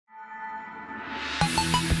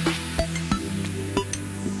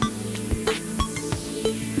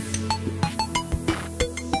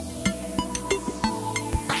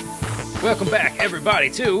welcome back, everybody,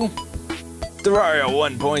 to Terraria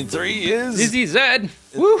 1.3 is... Dizzy Zed.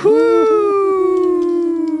 Woohoo!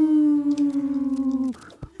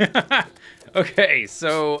 Okay,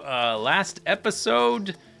 so last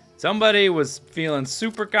episode, somebody was feeling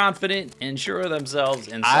super confident and sure of themselves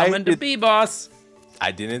and summoned a B-boss.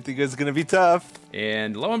 I didn't think it was gonna be tough.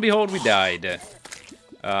 And lo and behold, we died.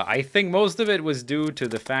 I think most of it was due to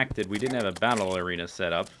the fact that we didn't have a battle arena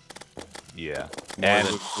set up. Yeah, and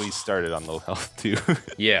we started on low health too.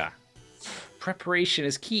 Yeah. Preparation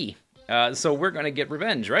is key. So we're gonna get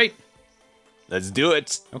revenge, right? Let's do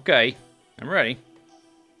it. Okay, I'm ready.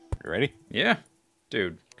 You ready? Yeah.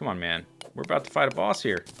 Dude, come on, man. We're about to fight a boss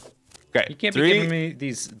here. Okay, You can't be giving me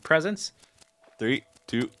these presents. 3,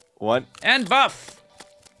 2, 1. And buff!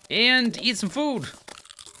 And eat some food.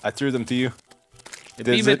 I threw them to you.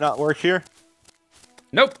 Does it not work here?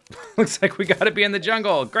 Nope. Looks like we gotta be in the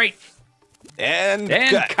jungle. Great. And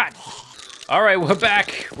cut. All right, we're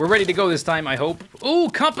back. We're ready to go this time, I hope. Ooh,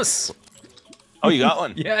 compass. Oh, you got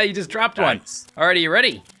one? Yeah, you just dropped Nice. one. All right, are you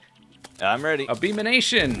ready? I'm ready.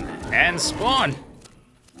 Abeamination and spawn.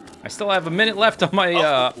 I still have a minute left on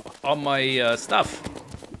my stuff.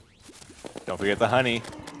 Don't forget the honey.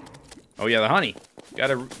 Oh yeah, the honey.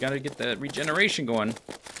 Gotta get the regeneration going.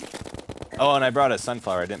 Oh, and I brought a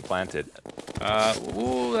sunflower. I didn't plant it.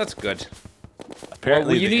 Ooh, that's good.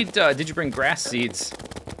 Apparently, you need. Did you bring grass seeds?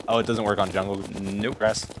 Oh, it doesn't work on jungle Nope.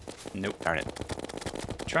 grass. Nope. Darn it.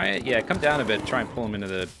 Try it. Yeah, come down a bit. Try and pull him into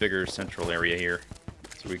the bigger central area here,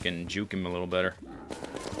 so we can juke him a little better.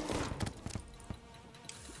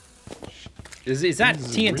 Is that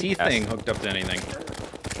TNT thing hooked up to anything?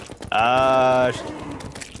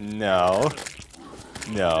 No.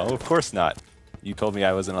 No, of course not. You told me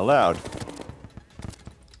I wasn't allowed.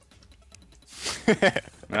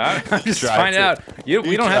 I'm just finding out.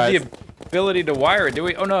 We don't have the ability to wire it, do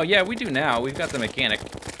we? Oh no, yeah, we do now. We've got the mechanic.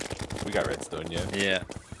 We got redstone, yeah. Yeah.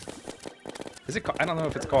 Is it? I don't know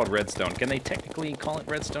if it's called redstone. Can they technically call it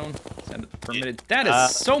redstone? Is that permitted? That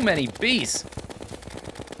is so many bees.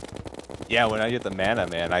 Yeah, when I get the mana,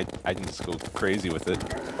 man, I can just go crazy with it.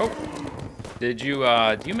 Oh. Did you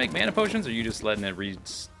do you make mana potions, or are you just letting it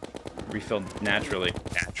refill naturally?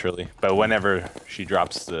 Naturally. But whenever she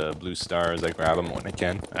drops the blue stars, I grab them when I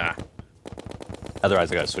can. Ah.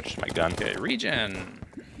 Otherwise, I gotta switch to my gun. Okay, regen.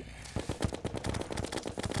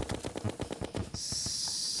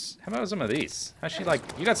 How about some of these? How's she like?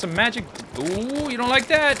 You got some magic? Ooh, you don't like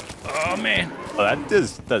that? Oh man. Well, that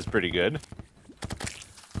does pretty good.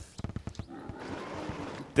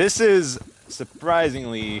 This is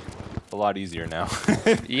surprisingly a lot easier now.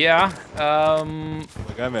 Yeah.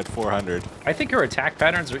 Like I'm at 400. I think her attack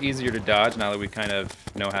patterns are easier to dodge now that we kind of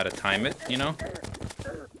know how to time it, you know?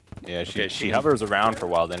 Yeah, she hovers around for a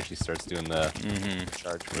while, then she starts doing the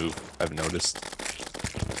charge move, I've noticed.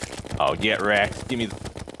 Oh, get wrecked. Give me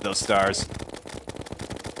those stars.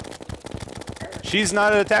 She's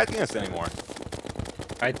not attacking us anymore.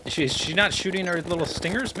 She's not shooting her little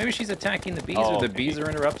stingers? Maybe she's attacking the bees, or the bees are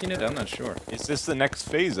interrupting it? I'm not sure. Is this the next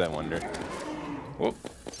phase, I wonder? Whoop.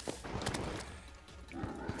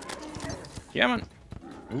 Yeah, man.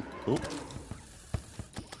 Oop, oop.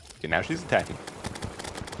 Okay, now she's attacking.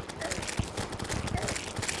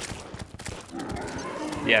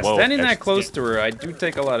 Yeah, Whoa, standing that close to her, I do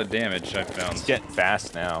take a lot of damage, I've found. It's getting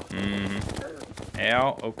fast now.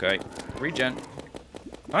 Ow, okay. Regen.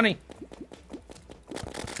 Honey.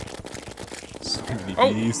 So many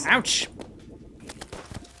Oh, bees. ouch.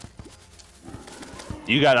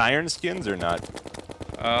 You got iron skins or not?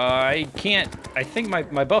 I can't. I think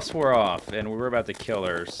my buffs wore off, and we were about to kill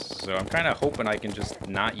her, so I'm kind of hoping I can just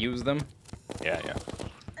not use them. Yeah, yeah.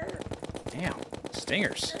 Damn,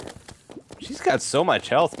 stingers. She's got so much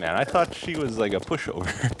health, man. I thought she was like a pushover.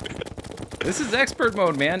 This is expert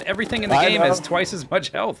mode, man. Everything in the game has twice as much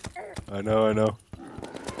health. I know, I know.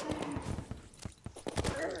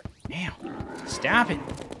 Damn. Stop it.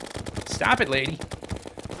 Stop it, lady.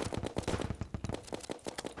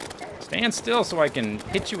 Stand still so I can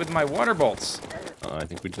hit you with my water bolts. Oh, I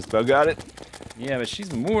think we just about got it. Yeah, but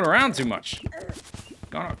she's moving around too much.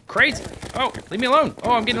 Going crazy. Oh, leave me alone.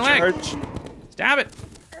 Oh, I'm getting lagged. Stop it.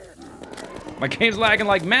 My game's lagging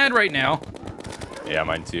like mad right now. Yeah,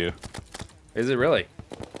 mine too. Is it really?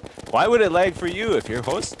 Why would it lag for you if you're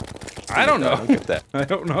host? I don't know. I don't get that. I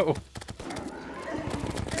don't know.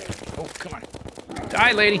 Oh, come on.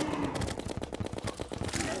 Die, lady.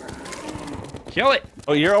 Kill it.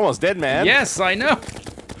 Oh, you're almost dead, man. Yes, I know.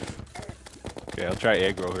 Okay, I'll try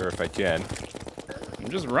aggro her if I can. I'm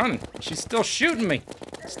just running. She's still shooting me.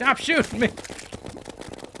 Stop shooting me.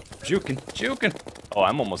 Juking, juking. Oh,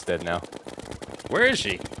 I'm almost dead now. Where is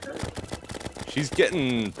she? She's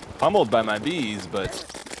getting pummeled by my bees, but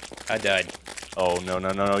I died. Oh no,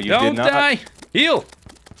 you Don't did not. die. Heal.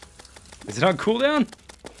 Is it on cooldown?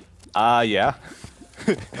 Yeah.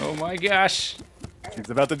 Oh my gosh. She's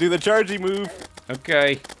about to do the chargy move.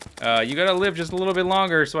 Okay. You gotta live just a little bit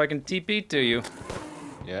longer so I can TP to you.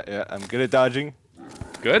 Yeah, I'm good at dodging.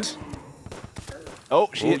 Good. Oh,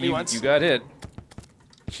 she hit me once. You got hit.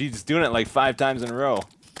 She's doing it like 5 times in a row.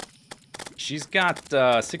 She's got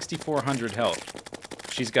 6,400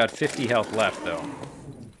 health. She's got 50 health left, though.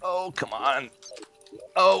 Oh, come on.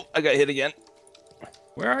 Oh, I got hit again.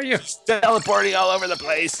 Where are you? She's teleporting all over the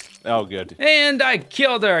place. Oh, good. And I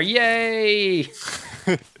killed her. Yay!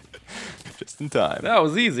 Just in time. That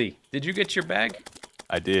was easy. Did you get your bag?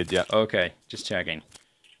 I did, yeah. Okay, just checking.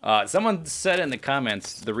 Someone said in the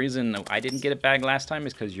comments the reason I didn't get it back last time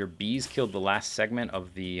is because your bees killed the last segment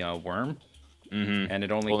of the worm, and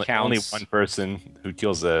it only counts. Only one person who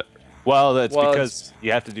kills it. Well, that's because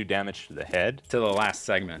you have to do damage to the head. To the last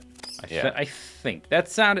segment. I think that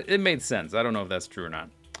sounded. It made sense. I don't know if that's true or not.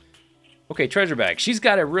 Okay, treasure bag. She's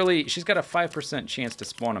got a 5% chance to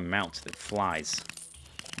spawn a mount that flies,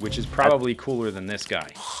 which is probably cooler than this guy.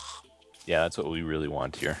 Yeah, that's what we really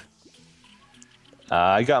want here.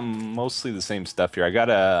 I got mostly the same stuff here. I got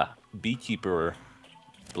a beekeeper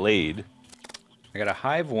blade. I got a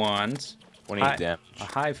hive wand. 28 damage. A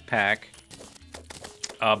hive pack.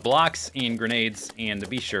 Blocks and grenades and the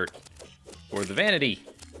bee shirt. Or the vanity.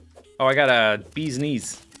 Oh, I got a bee's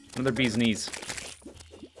knees. Another bee's knees.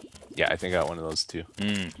 Yeah, I think I got one of those too.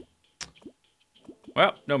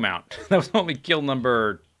 Well, no mount. That was only kill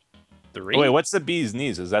number 3. Oh, wait, what's the bee's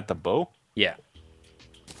knees? Is that the bow? Yeah.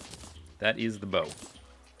 That is the bow.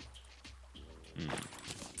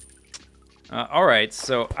 All right,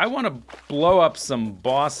 so I want to blow up some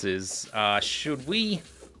bosses. Should we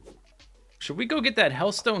go get that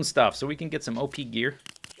Hellstone stuff so we can get some OP gear?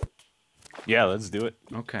 Yeah, let's do it.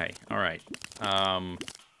 Okay, all right.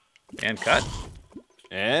 And cut.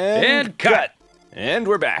 And cut. And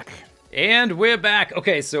we're back. And we're back.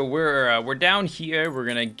 Okay, so we're down here. We're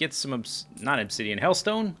gonna get some not obsidian,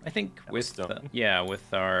 Hellstone, I think. Hellstone.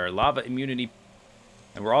 With our lava immunity.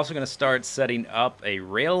 And we're also gonna start setting up a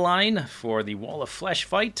rail line for the Wall of Flesh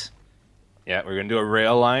fight. Yeah, we're gonna do a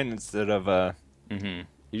rail line instead of You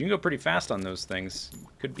can go pretty fast on those things.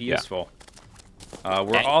 Could be useful.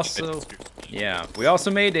 We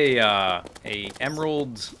also made a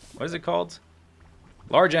emerald. What is it called?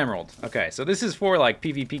 Large emerald. Okay, so this is for like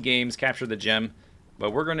PvP games, capture the gem,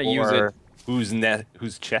 but we're gonna use it.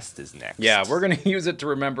 Whose chest is next? Yeah, we're gonna use it to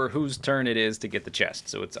remember whose turn it is to get the chest.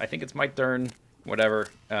 So I think it's my turn. Whatever.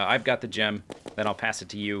 I've got the gem. Then I'll pass it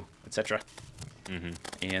to you, etc.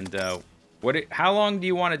 And how long do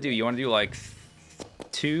you want to do? You want to do like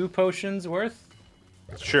 2 potions worth?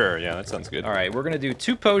 Sure. Yeah, that sounds good. All right, we're gonna do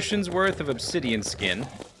 2 potions worth of obsidian skin.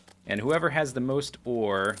 And whoever has the most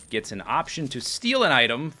ore gets an option to steal an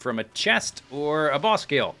item from a chest or a boss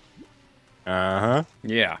kill. Uh-huh.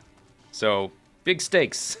 Yeah. So, big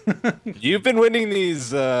stakes. You've been winning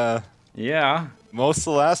these, Yeah. most of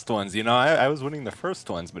the last ones. You know, I was winning the first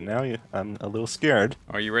ones, but now I'm a little scared.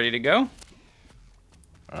 Are you ready to go?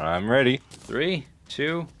 I'm ready. 3,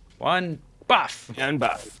 2, 1, buff! And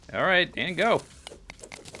buff. All right, and go.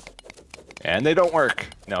 And they don't work.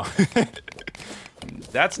 No.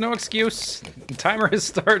 That's no excuse. The timer has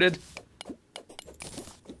started.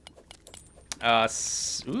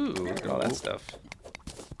 Ooh, look at all that stuff.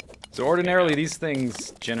 So ordinarily these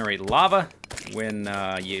things generate lava when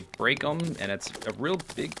you break them, and it's a real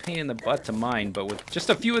big pain in the butt to mine, but with just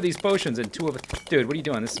a few of these potions and 2 of it... Dude, what are you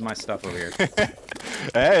doing? This is my stuff over here.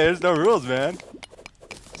 Hey, there's no rules, man.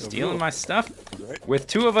 Stealing my stuff? Right. With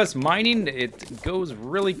 2 of us mining, it goes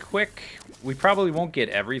really quick. We probably won't get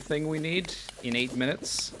everything we need in 8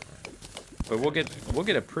 minutes, but we'll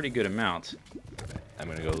get a pretty good amount. I'm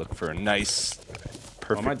gonna go look for a nice,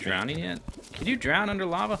 perfect... Am I drowning yet? Can you drown under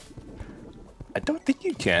lava? I don't think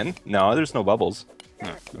you can. No, there's no bubbles.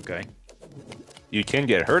 Oh, okay. You can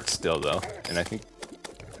get hurt still, though, and I think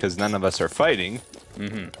because none of us are fighting.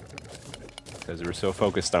 Because we're so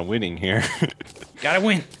focused on winning here. Gotta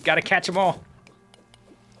win. Gotta catch them all.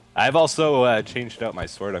 I've also changed out my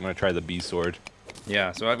sword. I'm gonna try the bee sword.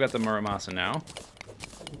 Yeah, so I've got the Muramasa now.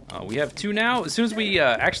 We have 2 now. As soon as we,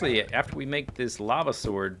 actually, after we make this lava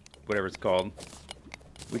sword, whatever it's called,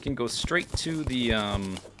 we can go straight to the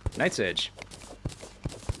Night's Edge.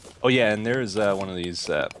 Oh yeah, and there's one of these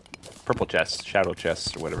purple chests, shadow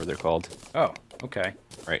chests, or whatever they're called. Oh, okay.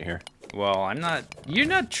 Right here. Well, you're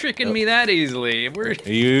not tricking me that easily.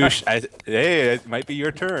 Hey, it might be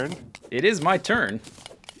your turn. It is my turn.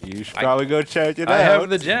 You should probably go check it out. I have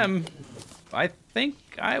the gem. I think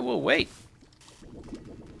I will wait.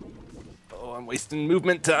 Oh, I'm wasting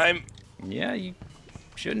movement time. Yeah, you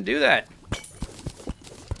shouldn't do that.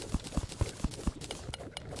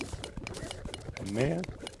 Man.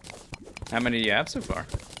 How many do you have so far?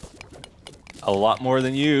 A lot more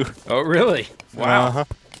than you. Oh, really? Wow. Uh-huh.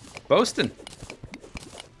 Boasting.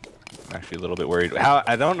 I'm actually a little bit worried.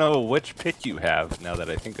 I don't know which pick you have now that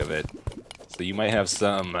I think of it. So you might have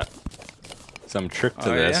some trick to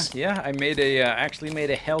this. Yeah. I made a actually made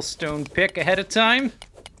a Hellstone pick ahead of time.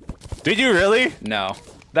 Did you really? No.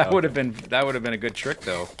 That would have been a good trick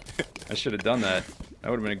though. I should have done that. That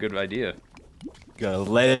would have been a good idea. Got a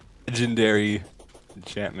legendary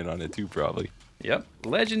enchantment on it too, probably. Yep,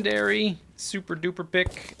 legendary, super duper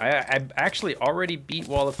pick. I actually already beat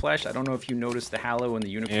Wall of Flesh. I don't know if you noticed the Hallow and the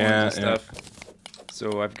unicorns and stuff. Yeah.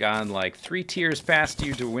 So I've gone like 3 tiers past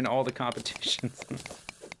you to win all the competitions.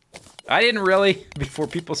 I didn't really, before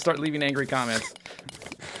people start leaving angry comments.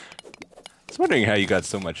 I was wondering how you got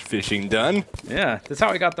so much fishing done. Yeah, that's how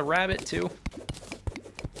I got the rabbit too.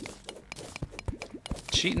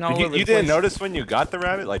 Cheating all over the place. You didn't notice when you got the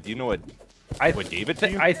rabbit? Like, do you know what gave it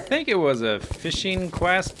to you? I think it was a fishing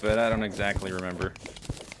quest, but I don't exactly remember.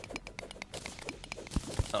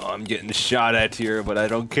 Oh, I'm getting shot at here, but I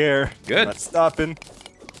don't care. Good. I'm not stopping.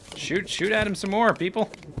 Shoot at him some more,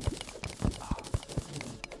 people.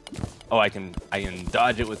 Oh, I can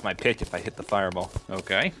dodge it with my pick if I hit the fireball.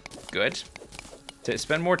 Okay, good.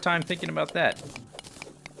 Spend more time thinking about that.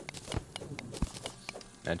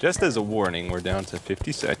 And just as a warning, we're down to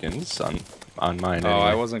 50 seconds on mine. Oh,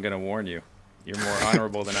 anyway. I wasn't gonna warn you. You're more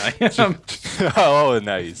honorable than I am. Oh,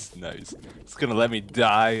 nice. It's gonna let me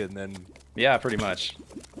die and then... Yeah, pretty much.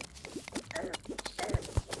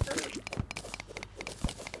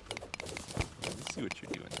 Let's see what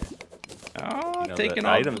you're doing here. Oh, you taking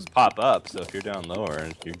all items pop up, so if you're down lower,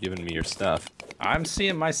 you're giving me your stuff. I'm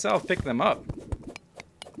seeing myself pick them up.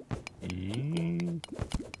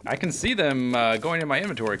 I can see them going in my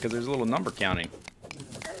inventory because there's a little number counting.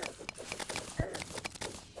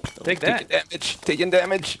 Take that. Taking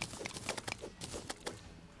damage.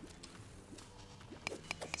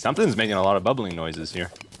 Something's making a lot of bubbling noises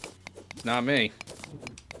here. Not me.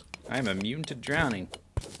 I'm immune to drowning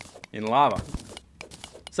in lava.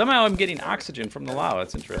 Somehow I'm getting oxygen from the lava.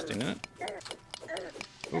 That's interesting, isn't it?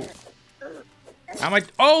 Ooh. How am I?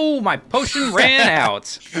 Oh, my potion ran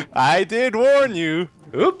out. I did warn you.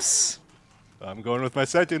 Oops. I'm going with my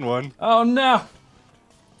second one. Oh, no.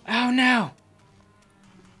 Oh, no.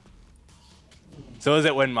 So is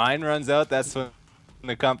it when mine runs out, that's when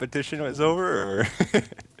the competition was over, or?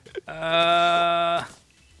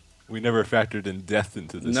 We never factored in death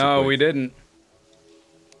into this. No, we didn't.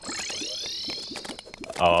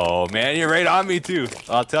 Oh, man, you're right on me, too.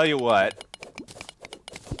 I'll tell you what.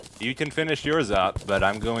 You can finish yours up, but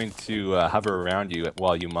I'm going to hover around you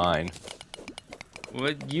while you mine.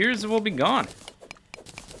 What years will be gone?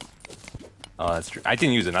 Oh, that's true. I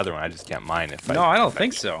can use another one. I just can't mine if I don't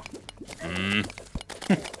think so.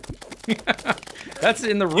 That's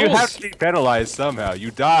in the rules. You have to be penalized somehow.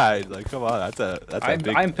 You died. Like, come on, that's a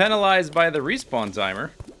big... I'm penalized by the respawn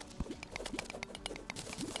timer.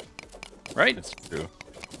 Right? That's true.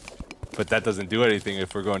 But that doesn't do anything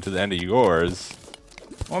if we're going to the end of yours.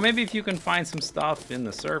 Well, maybe if you can find some stuff in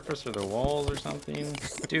the surface or the walls or something.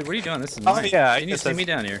 Dude, what are you doing? This is mine. Oh, yeah. You need to see me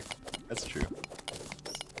down here. That's true.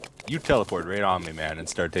 You teleport right on me, man, and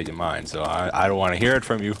start taking mine, so I don't want to hear it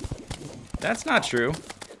from you. That's not true.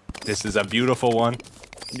 This is a beautiful one.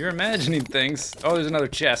 You're imagining things. Oh, there's another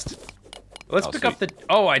chest. Let's pick up the...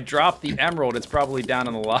 Oh, I dropped the emerald. It's probably down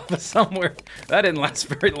in the lava somewhere. That didn't last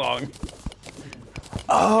very long.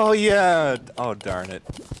 Oh, yeah. Oh, darn it.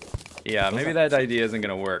 Yeah, maybe that idea isn't going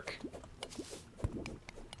to work.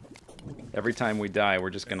 Every time we die, we're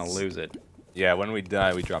just going to lose it. Yeah, when we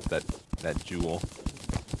die, we drop that jewel.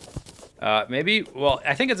 Maybe... Well,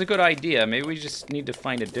 I think it's a good idea. Maybe we just need to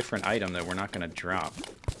find a different item that we're not going to drop.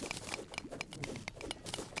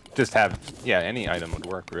 Just have... Yeah, any item would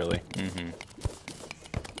work, really. Mm-hmm.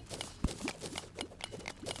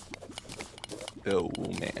 Oh,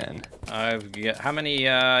 man. I've got... How many,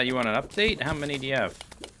 you want an update? How many do you have?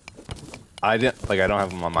 I don't have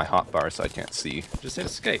them on my hotbar, so I can't see. Just hit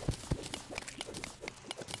escape.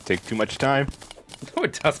 Take too much time? No,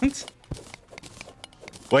 it doesn't.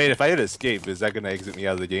 Wait, if I hit escape, is that going to exit me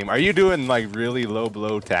out of the game? Are you doing, like, really low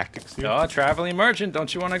blow tactics here? Oh, traveling merchant.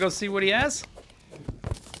 Don't you want to go see what he has?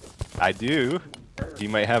 I do. He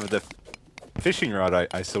might have the fishing rod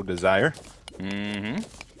I so desire. Mm-hmm.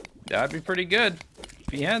 That'd be pretty good if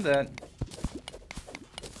he had that.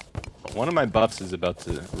 One of my buffs is about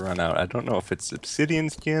to run out. I don't know if it's obsidian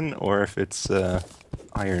skin or if it's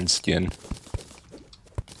iron skin.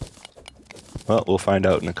 Well, we'll find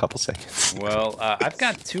out in a couple seconds. Well, I've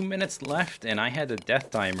got 2 minutes left, and I had a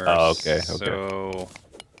death timer. Oh, okay. So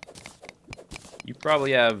you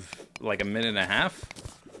probably have like a minute and a half.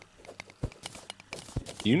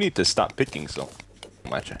 You need to stop picking so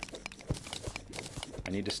much.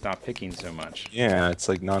 I need to stop picking so much. Yeah, it's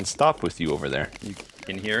like non-stop with you over there. You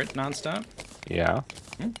can hear it non-stop? Yeah.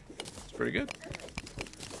 It's pretty good.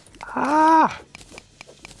 Ah!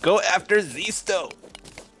 Go after Zisteau!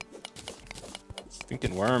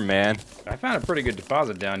 Stinking worm, man. I found a pretty good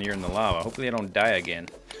deposit down here in the lava. Hopefully I don't die again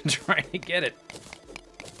trying to get it.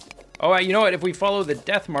 Oh, you know what? If we follow the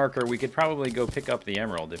death marker, we could probably go pick up the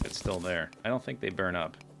emerald if it's still there. I don't think they burn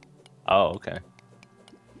up. Oh, okay.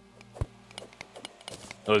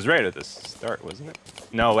 It was right at the start, wasn't it?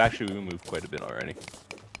 No, actually, we moved quite a bit already.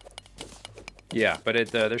 Yeah,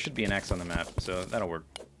 but there should be an X on the map, so that'll work.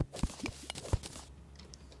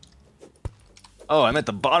 Oh, I'm at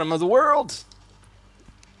the bottom of the world!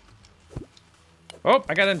 Oh,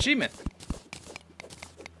 I got an achievement.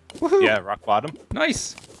 Woohoo! Yeah, rock bottom.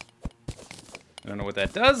 Nice! I don't know what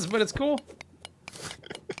that does, but it's cool.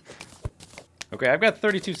 Okay, I've got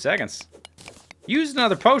 32 seconds. Use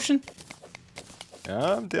another potion.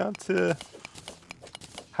 I'm down to...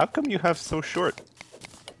 How come you have so short?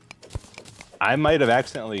 I might have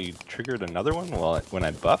accidentally triggered another one when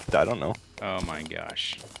I buffed. I don't know. Oh my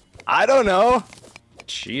gosh. I don't know.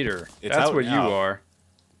 Cheater. It's That's out what now. you are.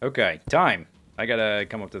 Okay, time. I gotta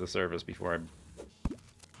come up to the surface before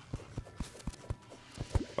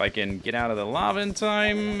if I can get out of the lava in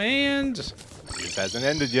time, and... It hasn't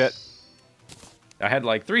ended yet. I had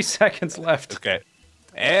like 3 seconds left. Okay.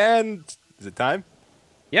 And... Is it time?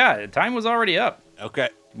 Yeah, the time was already up. Okay.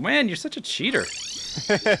 Man, you're such a cheater.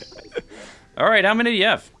 Alright, how many do you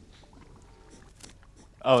have?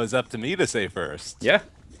 Oh, it's up to me to say first. Yeah?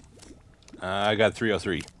 I got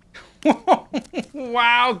 303.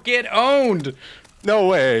 Wow, get owned! No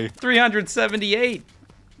way. 378.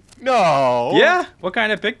 No. Yeah? What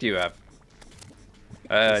kind of pick do you have?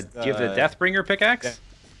 Do you have the Deathbringer pickaxe?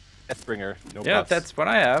 Yeah. Deathbringer. No Yeah, buffs. that's what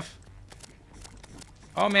I have.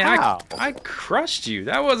 Oh man, I crushed you.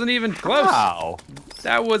 That wasn't even close. Wow.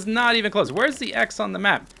 That was not even close. Where's the X on the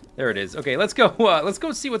map? There it is. Okay, let's go. Let's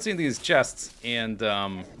go see what's in these chests and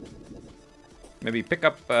maybe pick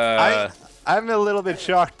up. I'm a little bit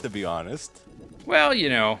shocked, to be honest. Well, you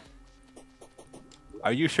know.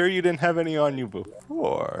 Are you sure you didn't have any on you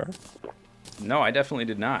before? No, I definitely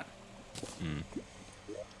did not.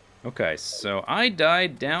 Okay, so I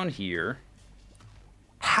died down here.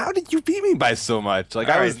 How did you beat me by so much? Like,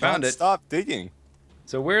 I was found it. Stop digging.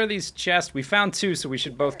 So where are these chests? We found 2, so we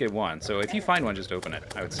should both get 1. So if you find one, just open it,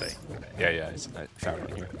 I would say. Yeah, I found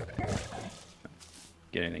it here.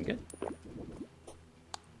 Get anything good?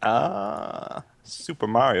 Super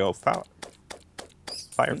Mario Fire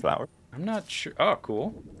Flower. I'm not sure. Oh,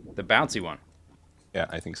 cool. The bouncy one. Yeah,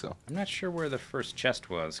 I think so. I'm not sure where the first chest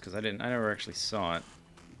was, because I never actually saw it.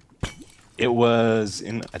 It was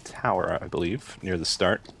in a tower, I believe, near the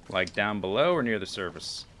start. Like down below or near the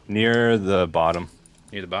surface? Near the bottom.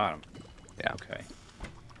 Near the bottom. Yeah. Okay.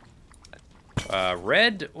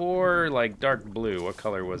 Red or like dark blue? What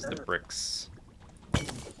color was the bricks?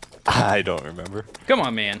 I don't remember. Come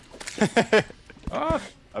on, man. Oh,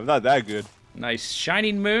 I'm not that good. nice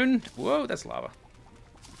shining moon. Whoa, that's lava.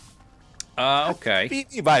 Okay.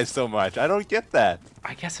 Beat me by so much. I don't get that.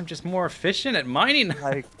 I guess I'm just more efficient at mining.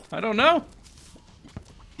 Like, I don't know.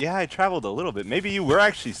 yeah, I traveled a little bit. Maybe you were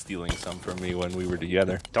actually stealing some from me when we were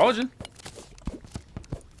together. Told you.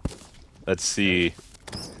 Let's see.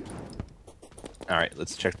 All right,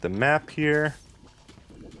 let's check the map here.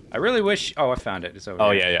 I really wish... Oh, I found it. It's over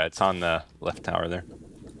Oh, here. yeah, it's on the left tower there.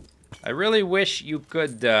 I really wish you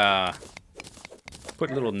could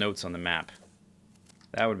put little notes on the map.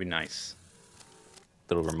 That would be nice.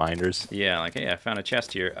 Little reminders. Yeah, like, hey, I found a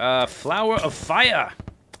chest here. Flower of fire.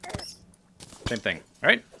 Same thing,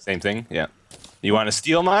 right? Same thing, yeah. You want to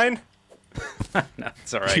steal mine? No,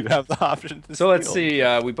 it's all right. You have the option to So steal. let's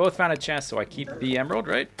see. We both found a chest, so I keep the emerald,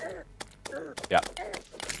 right? Yeah.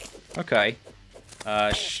 Okay.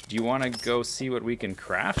 Do you want to go see what we can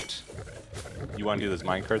craft? You want to do this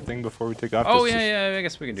minecart thing before we take off? Oh, just to yeah, I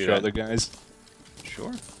guess we can do show that. the guys.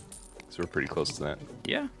 Sure. So we're pretty close to that.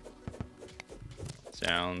 Yeah.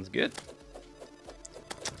 Sounds good.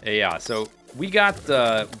 Yeah, so we got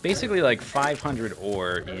basically like 500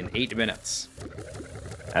 ore in 8 minutes.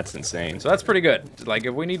 That's insane. So that's pretty good. Like,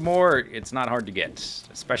 if we need more, it's not hard to get.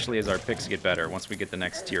 Especially as our picks get better once we get the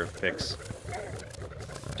next tier of picks.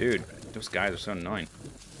 Dude, Those guys are so annoying.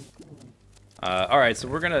 Alright, so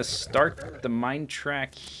we're gonna start the mine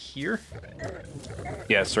track here.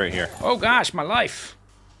 Yeah, it's right here. Oh gosh, my life!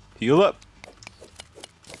 Heal up.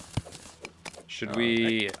 Should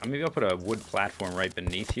we... maybe I'll put a wood platform right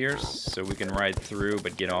beneath here so we can ride through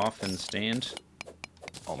but get off and stand.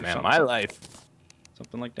 Oh man, my life.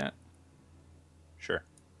 Something like that. Sure.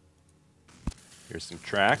 Here's some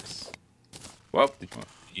tracks. Whoa! Did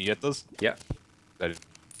you get those? Yeah. I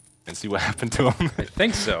didn't see what happened to them. I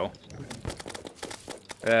think so.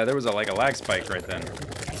 There was like a lag spike right then.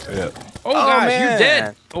 Yeah. Oh gosh, man. you're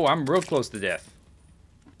dead! Oh, I'm real close to death.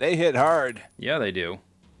 They hit hard. Yeah, they do.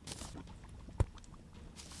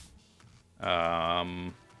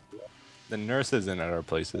 The nurse isn't at our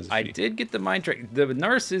places. I did get the mine track. The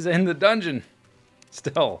nurse is in the dungeon.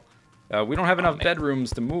 Still. We don't have enough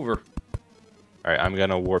bedrooms to move her. Alright, I'm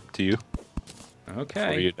gonna warp to you. Okay.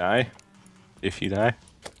 Before you die. If you die.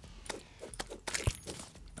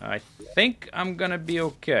 I think I'm gonna be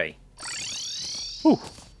okay. Whew.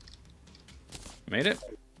 Made it?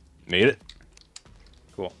 Made it.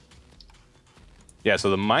 Cool. Yeah, so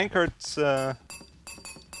the minecarts,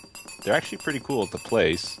 they're actually pretty cool to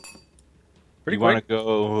place. Pretty you want to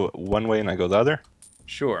go one way and I go the other?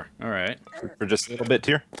 Sure. All right. For just a little bit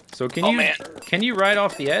here? So can you ride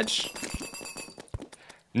off the edge?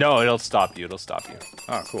 No, it'll stop you. It'll stop you.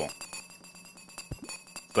 Oh, cool.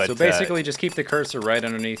 But, so basically, just keep the cursor right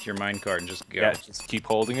underneath your minecart and just go. Yeah, just keep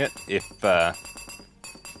holding it. If, oh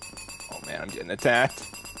man, I'm getting attacked.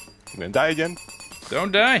 I'm gonna die again.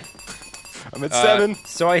 Don't die. I'm at 7.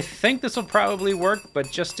 So I think this will probably work, but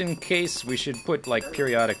just in case, we should put like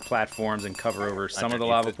periodic platforms and cover over some of the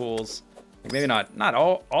lava pools. Like, maybe not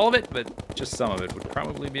all of it, but just some of it would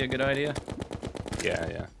probably be a good idea. Yeah,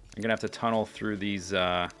 yeah. I'm gonna have to tunnel through these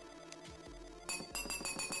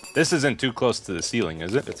This isn't too close to the ceiling,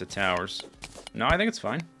 is it? bits of towers. No, I think it's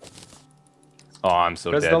fine. Oh, I'm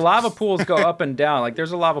so dead. Because the lava pools go up and down. Like,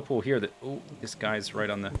 there's a lava pool here that... Oh, this guy's right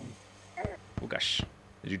on the... Oh, gosh.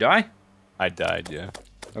 Did you die? I died, yeah.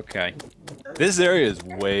 Okay. This area is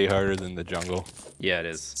way harder than the jungle. Yeah, it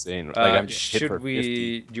is. Insane. Like, I'm hit should for we...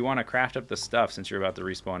 50. Do you want to craft up the stuff since you're about to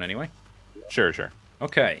respawn anyway? Sure, sure.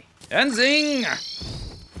 Okay. And zing!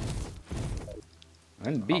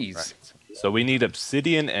 And bees. Right. So we need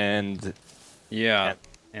obsidian and... Yeah.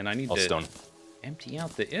 And I need Hellstone. to empty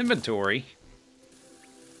out the inventory.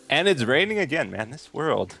 And it's raining again, man. This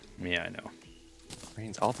world Yeah, I know.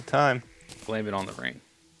 rains all the time. Blame it on the rain.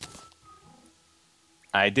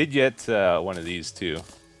 I did get one of these too.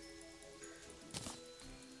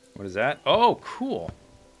 What is that? Oh, cool.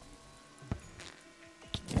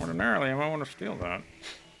 Ordinarily, I might want to steal that.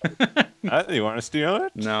 You want to steal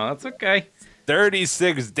it? No, that's okay.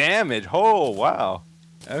 36 damage. Oh, wow.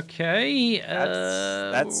 Okay.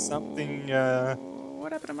 That's something.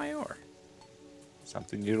 What happened to my ore?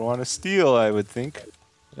 Something you'd want to steal, I would think.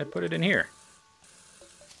 Did I put it in here?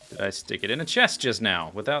 Did I stick it in a chest just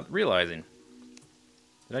now without realizing?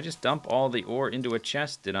 Did I just dump all the ore into a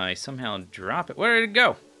chest? Did I somehow drop it? Where did it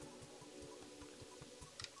go?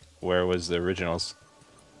 Where was the originals?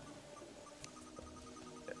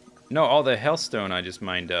 No, all the Hellstone I just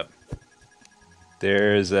mined up.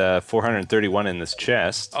 There's 431 in this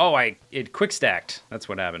chest. Oh, it quick stacked. That's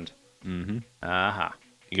what happened. Mm-hmm. Aha.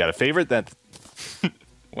 You got a favorite? That.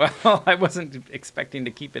 Well, I wasn't expecting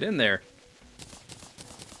to keep it in there.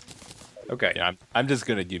 Okay. Yeah, I'm just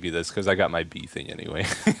gonna give you this because I got my bee thing anyway.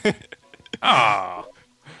 Ah.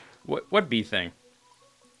 What bee thing?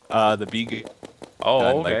 The bee.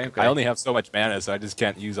 Oh, Like, okay, okay. I only have so much mana, so I just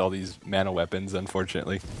can't use all these mana weapons,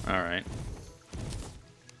 unfortunately. All right.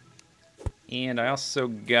 And I also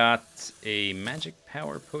got a magic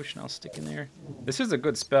power potion I'll stick in there. This is a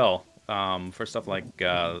good spell for stuff like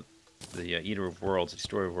the Eater of Worlds,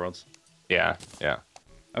 Destroyer of Worlds. Yeah, yeah.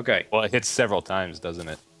 Okay. Well, it hits several times, doesn't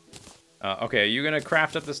it? Okay, are you going to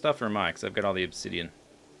craft up the stuff or am I? Because I've got all the obsidian.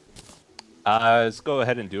 Let's go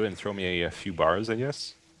ahead and do it and throw me a few bars, I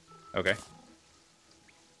guess. Okay.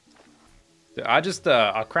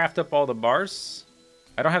 I'll craft up all the bars.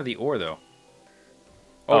 I don't have the ore, though.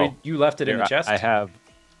 Oh, you left it in the chest? I have...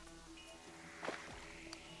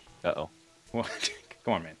 Uh-oh. What?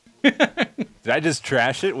 Come on, man. Did I just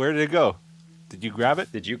trash it? Where did it go? Did you grab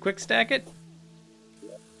it? Did you quick stack it?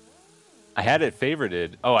 I had it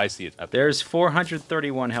favorited. Oh, I see it up there. There's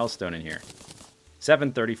 431 Hellstone in here.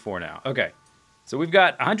 734 now. Okay. So we've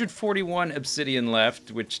got 141 obsidian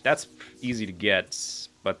left, which that's easy to get.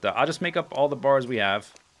 But I'll just make up all the bars we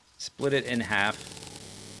have, split it in half,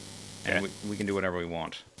 and we can do whatever we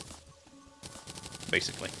want.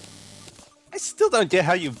 Basically. I still don't get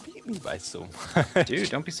how you beat me by so much. Dude,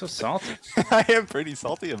 don't be so salty. I am pretty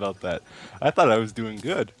salty about that. I thought I was doing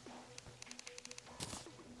good.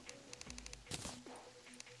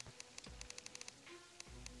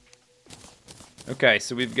 Okay,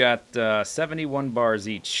 so we've got 71 bars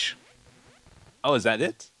each. Oh, is that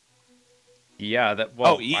it? Yeah, that.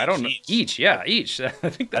 Well, each, I don't know. Each, yeah, each. I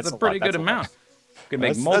think that's a pretty good amount. We can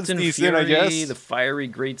make Molten decent, Fury, the Fiery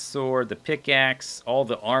Greatsword, the Pickaxe, all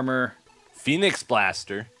the armor. Phoenix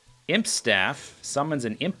Blaster. Imp Staff summons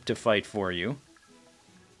an imp to fight for you.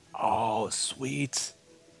 Oh, sweet.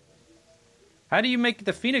 How do you make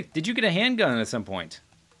the Phoenix? Did you get a handgun at some point?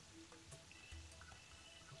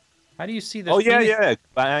 How do you see the Phoenix? Yeah. It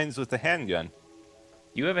combines with the handgun.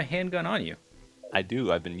 You have a handgun on you. I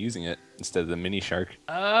do. I've been using it instead of the mini shark.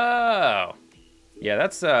 Oh. Yeah,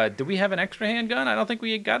 that's, do we have an extra handgun? I don't think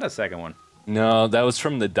we got a second one. No, that was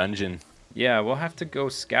from the dungeon. Yeah, we'll have to go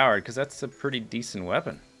scour, because that's a pretty decent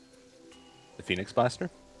weapon. The Phoenix Blaster?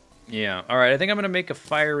 Yeah. All right, I think I'm going to make a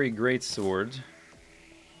Fiery Greatsword.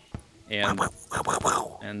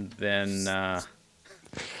 And then,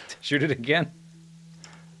 shoot it again.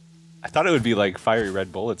 I thought it would be like fiery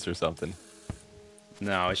red bullets or something.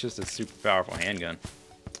 No, it's just a super powerful handgun.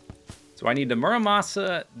 So I need the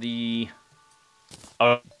Muramasa, the...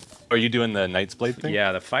 Oh, are you doing the Knight's Blade thing?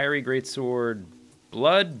 Yeah, the Fiery Greatsword,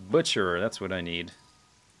 Blood Butcherer, that's what I need.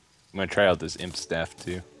 I'm going to try out this Imp Staff,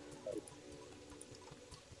 too.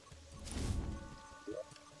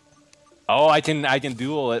 Oh, I can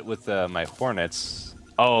duel it with my Hornets.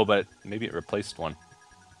 Oh, but maybe it replaced one.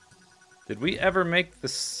 Did we ever make the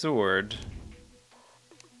sword?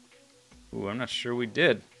 Ooh, I'm not sure we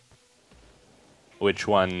did. Which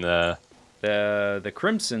one? The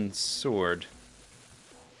Crimson Sword.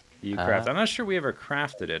 You craft. I'm not sure we ever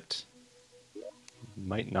crafted it.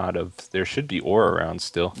 Might not have. There should be ore around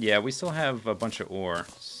still. Yeah, we still have a bunch of ore.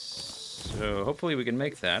 So hopefully we can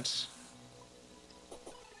make that.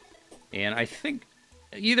 And I think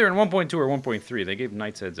either in 1.2 or 1.3 they gave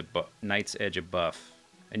Knight's Edge a buff.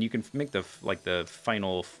 And you can make the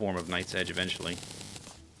final form of Knight's Edge eventually.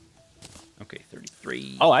 Okay,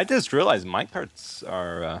 33. Oh, I just realized minecarts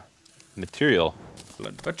are material.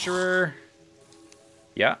 Blood Butcherer.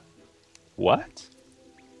 Yeah. What?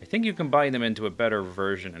 I think you combine them into a better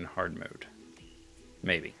version in hard mode.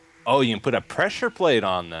 Maybe. Oh, you can put a pressure plate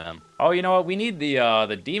on them. Oh, you know what? We need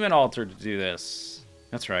the Demon Altar to do this.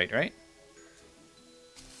 That's right?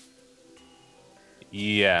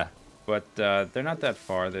 Yeah. But they're not that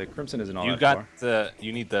far. The Crimson isn't all that far.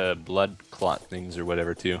 You need the blood clot things or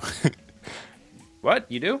whatever too.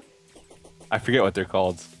 What? You do? I forget what they're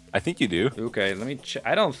called. I think you do. Okay, let me check.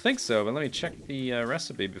 I don't think so, but let me check the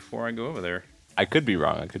recipe before I go over there. I could be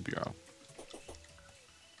wrong.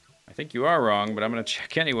 I think you are wrong, but I'm gonna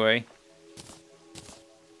check anyway.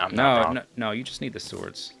 I'm not wrong. No, you just need the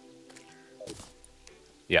swords.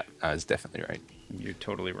 Yeah, I was definitely right. You're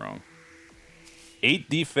totally wrong. 8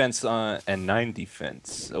 defense and 9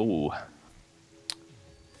 defense. Oh,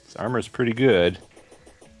 this armor's pretty good.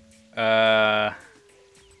 Yeah.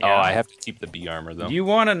 Oh, I have to keep the B armor though. You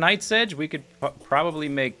want a Knight's Edge? We could probably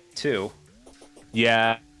make 2.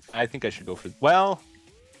 Yeah, I think I should go for. Well,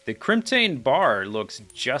 the Crimtane bar looks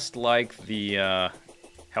just like the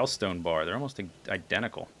Hellstone bar. They're almost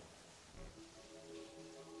identical.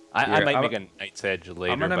 I might make a Knight's Edge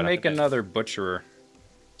later. I'm gonna make another Butcherer,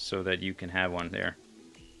 so that you can have one there.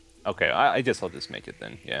 Okay, I guess I'll just make it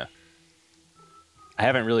then. Yeah. I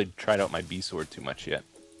haven't really tried out my B sword too much yet.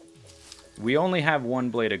 We only have 1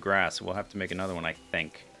 blade of grass. So we'll have to make another one, I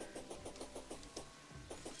think.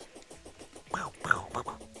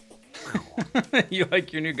 You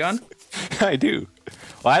like your new gun? I do.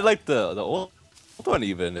 Well, I like the old one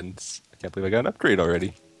even, and I can't believe I got an upgrade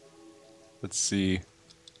already. Let's see.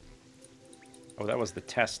 Oh, that was the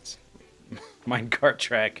test minecart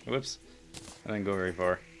track. Whoops. I didn't go very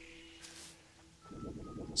far.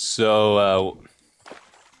 So, oh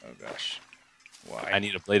gosh. Why? I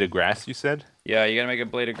need a blade of grass, you said? Yeah, you gotta make a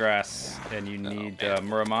blade of grass, and you need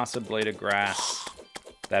Muramasa blade of grass,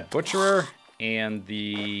 that Butcherer, and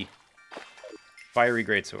the Fiery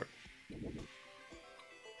Greatsword.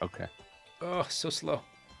 Okay. Oh, so slow.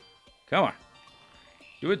 Come on.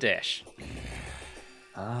 Do a dash.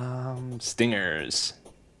 Stingers.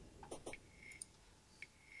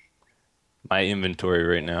 My inventory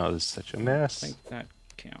right now is such a mess. I think that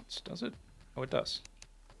counts. Does it? Oh, it does.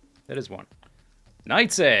 That is 1.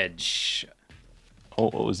 Knight's Edge. Oh,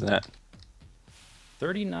 what was that?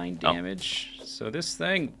 39 damage. Oh. So this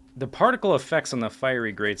thing, the particle effects on the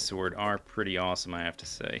Fiery Greatsword are pretty awesome, I have to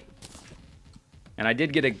say. And I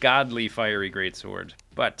did get a godly Fiery Greatsword,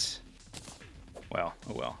 but Well,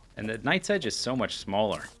 oh well. And the Night's Edge is so much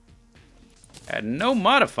smaller. I had no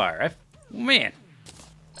modifier. Man,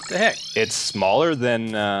 what the heck? It's smaller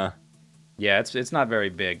than... Yeah, it's not very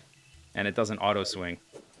big. And it doesn't auto-swing.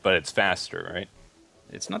 But it's faster, right?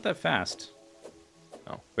 It's not that fast.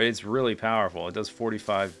 Oh. But it's really powerful. It does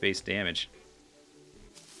 45 base damage.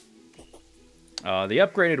 The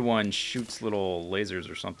upgraded one shoots little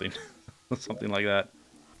lasers or something. Something like that.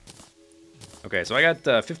 Okay, so I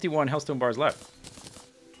got 51 Hellstone bars left.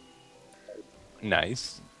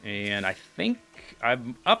 Nice. And I think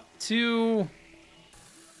I'm up to...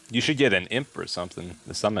 You should get an imp or something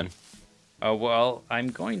to summon. Oh, well, I'm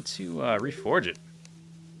going to reforge it.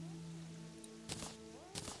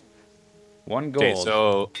 1 gold. Okay,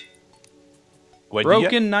 so...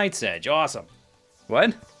 Broken Night's Edge. Awesome.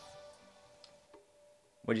 What?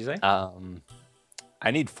 What'd you say? I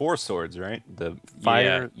need 4 swords, right? The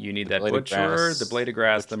fire... Yeah, you need that Butcher, the Blade of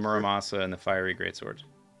Grass, the Muramasa, and the Fiery Greatsword.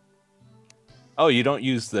 Oh, you don't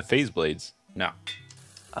use the phase blades? No.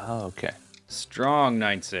 Oh, okay. Strong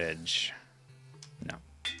Night's Edge. No.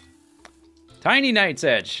 Tiny Night's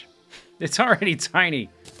Edge. It's already tiny.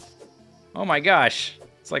 Oh my gosh.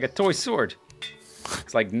 It's like a toy sword.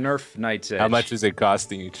 It's like Nerf Night's Edge. How much is it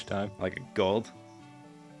costing each time? Like a gold.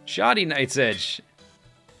 Shoddy Night's Edge.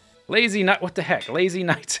 Lazy Night. What the heck? Lazy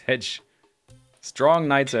Night's Edge. Strong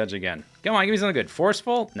Night's Edge again. Come on, give me something good.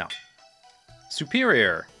 Forceful? No.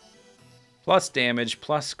 Superior. Plus damage,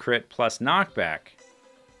 plus crit, plus knockback.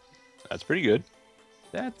 That's pretty good.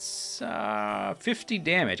 That's 50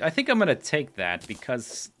 damage. I think I'm going to take that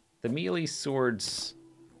because the melee swords,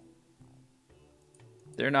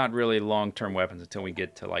 they're not really long-term weapons until we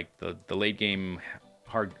get to like the late game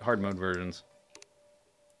hard mode versions.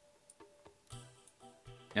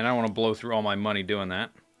 And I don't want to blow through all my money doing that.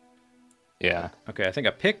 Yeah. Okay, I think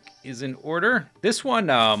a pick is in order. This one,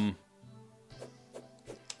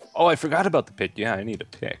 Oh, I forgot about the pick. Yeah, I need a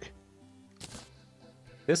pick.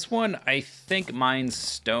 This one, I think mine's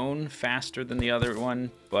stone faster than the other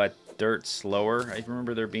one, but dirt slower. I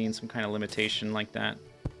remember there being some kind of limitation like that.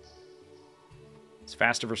 It's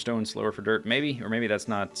faster for stone, slower for dirt, maybe? Or maybe that's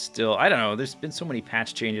not still... I don't know. There's been so many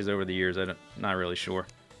patch changes over the years. I'm not really sure.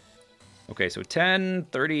 Okay, so 10,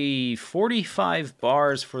 30, 45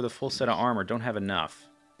 bars for the full set of armor. Don't have enough.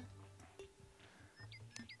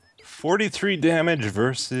 43 damage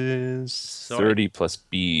versus 30 plus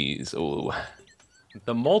bees. Oh.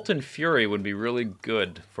 The Molten Fury would be really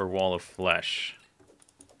good for Wall of Flesh.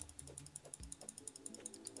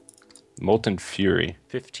 Molten Fury.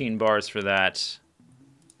 15 bars for that.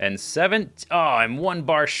 And 7... Oh, I'm 1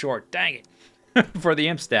 bar short. Dang it. For the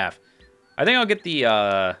Imp Staff. I think I'll get the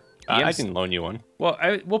I can loan you one. Well,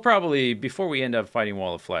 we'll probably... Before we end up fighting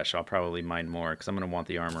Wall of Flesh, I'll probably mine more, because I'm going to want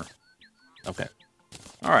the armor. Okay.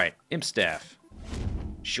 All right, Imp Staff.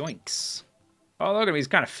 Joinks. Oh, look at him. He's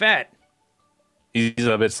kind of fat. He's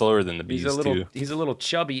a bit slower than the bees, too. He's a little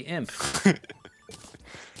chubby imp.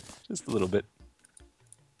 Just a little bit.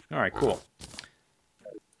 All right, cool.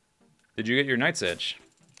 Did you get your Night's Edge?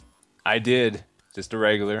 I did. Just a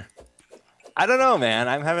regular. I don't know, man.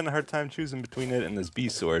 I'm having a hard time choosing between it and this bee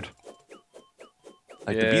sword.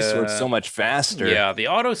 Like, the bee sword's so much faster. Yeah, the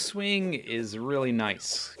auto swing is really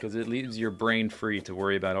nice, because it leaves your brain free to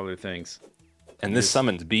worry about other things. And this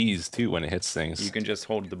summons bees, too, when it hits things. You can just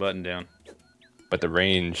hold the button down. But the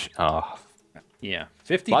range, oh. Yeah,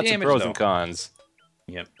 50 Lots damage, of pros and cons.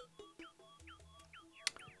 Yep.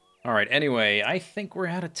 All right, anyway, I think we're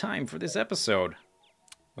out of time for this episode.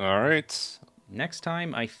 All right. Next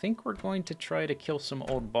time, I think we're going to try to kill some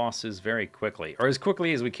old bosses very quickly. Or as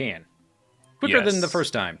quickly as we can. Quicker than the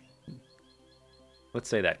first time. Let's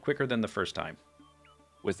say that. Quicker than the first time.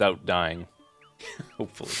 Without dying.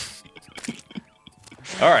 Hopefully.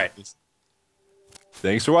 All right.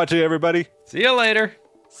 Thanks for watching, everybody. See you later.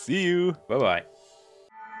 See you. Bye-bye.